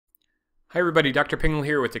Hi everybody, Dr. Pingle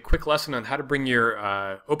here with a quick lesson on how to bring your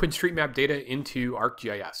OpenStreetMap data into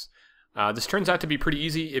ArcGIS. This turns out to be pretty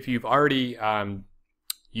easy if you've already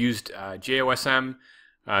used GOSM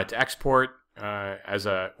to export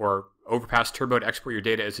or Overpass Turbo to export your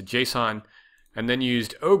data as a JSON, and then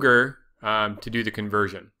used Ogre to do the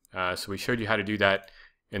conversion. So we showed you how to do that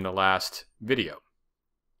in the last video.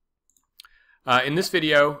 In this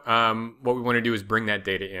video, what we want to do is bring that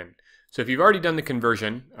data in. So if you've already done the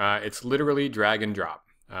conversion, it's literally drag and drop.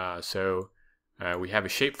 We have a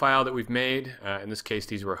shapefile that we've made. In this case,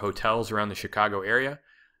 these were hotels around the Chicago area.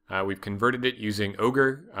 We've converted it using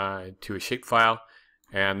Ogre to a shapefile,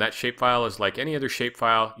 and that shapefile is like any other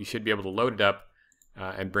shapefile. You should be able to load it up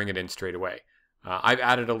and bring it in straight away. I've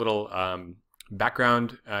added a little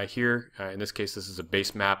background here. In this case, this is a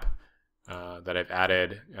base map that I've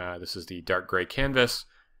added. This is the dark gray canvas.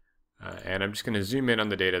 And I'm just going to zoom in on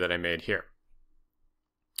the data that I made here.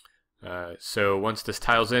 So once this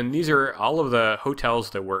tiles in, these are all of the hotels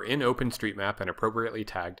that were in OpenStreetMap and appropriately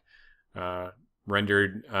tagged,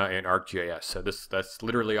 rendered in ArcGIS. So that's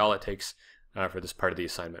literally all it takes for this part of the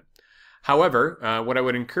assignment. However, what I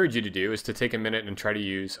would encourage you to do is to take a minute and try to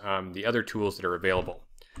use the other tools that are available.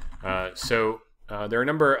 There are a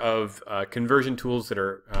number of conversion tools that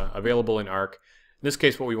are available in Arc. In this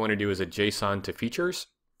case, what we want to do is a JSON to features.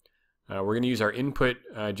 We're going to use our input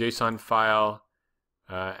JSON file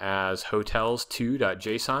as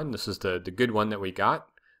hotels2.json. This is the good one that we got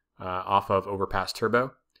off of Overpass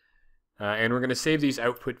Turbo. And we're going to save these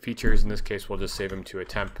output features. In this case, we'll just save them to a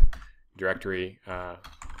temp directory,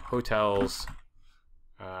 hotels.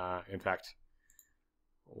 In fact,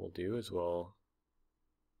 what we'll do is we'll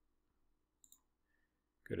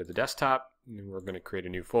go to the desktop, and we're going to create a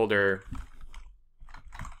new folder.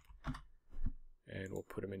 And we'll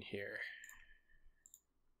put them in here.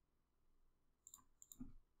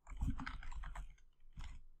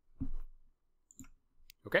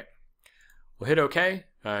 Okay, we'll hit OK.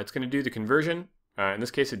 It's going to do the conversion. In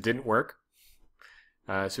this case, it didn't work.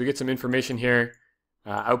 So we get some information here.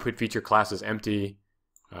 Output feature class is empty.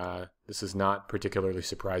 This is not particularly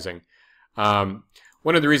surprising. One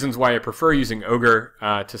of the reasons why I prefer using Ogre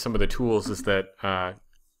to some of the tools is that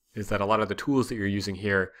a lot of the tools that you're using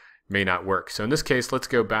here may not work. So in this case, let's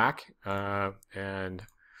go back and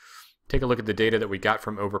take a look at the data that we got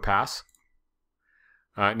from Overpass.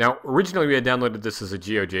 Now, originally we had downloaded this as a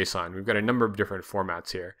GeoJSON. We've got a number of different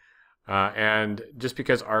formats here. And just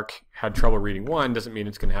because Arc had trouble reading one doesn't mean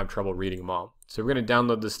it's going to have trouble reading them all. So we're going to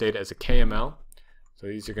download this data as a KML. So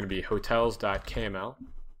these are going to be hotels.kml.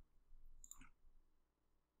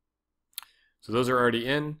 So those are already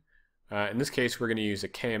in. In this case, we're going to use a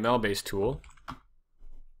KML-based tool.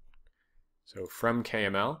 So from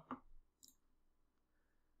KML,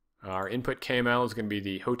 our input KML is going to be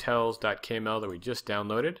the hotels.kml that we just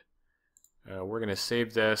downloaded. We're going to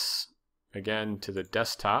save this again to the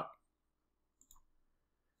desktop.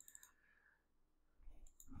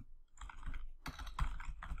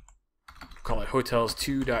 Call it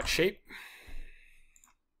hotels2.shape.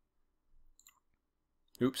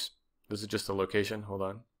 Oops, this is just a location. Hold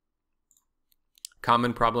on.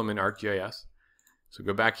 Common problem in ArcGIS. So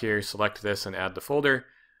go back here, select this, and add the folder,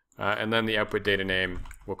 and then the output data name,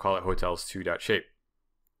 we'll call it hotels2.shape.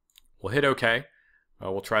 We'll hit OK.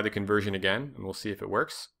 We'll try the conversion again, and we'll see if it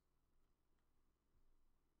works.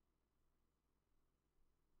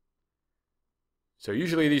 So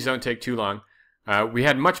usually these don't take too long. We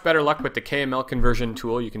had much better luck with the KML conversion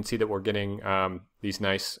tool. You can see that we're getting these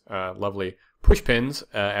nice, lovely push pins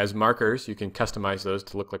as markers. You can customize those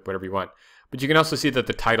to look like whatever you want. But you can also see that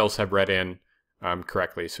the titles have read in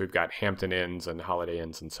correctly. So we've got Hampton Inns and Holiday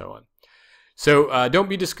Inns and so on. So don't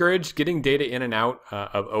be discouraged. Getting data in and out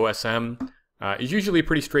of OSM is usually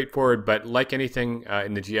pretty straightforward, but like anything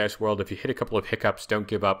in the GIS world, if you hit a couple of hiccups, don't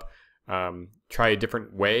give up. Try a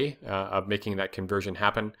different way of making that conversion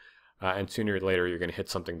happen, and sooner or later you're going to hit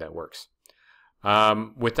something that works.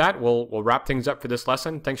 With that, we'll wrap things up for this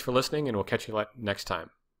lesson. Thanks for listening, and we'll catch you next time.